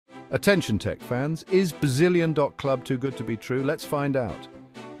Attention tech fans, is BZillion.club too good to be true? Let's find out.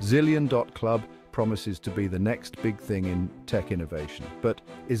 Zillion.club promises to be the next big thing in tech innovation, but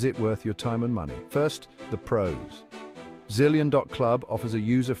is it worth your time and money? First, the pros. Zillion.club offers a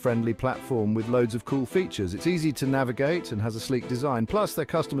user-friendly platform with loads of cool features. It's easy to navigate and has a sleek design, plus their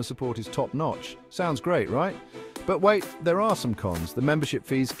customer support is top-notch. Sounds great, right? But wait, there are some cons. The membership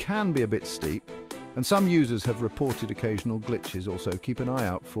fees can be a bit steep, and some users have reported occasional glitches. Also, keep an eye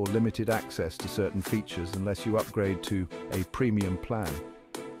out for limited access to certain features unless you upgrade to a premium plan.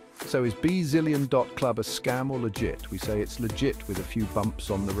 So is BZillion.club a scam or legit? We say it's legit with a few bumps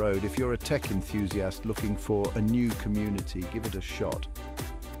on the road. If you're a tech enthusiast looking for a new community, give it a shot.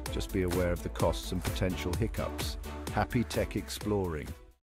 Just be aware of the costs and potential hiccups. Happy tech exploring.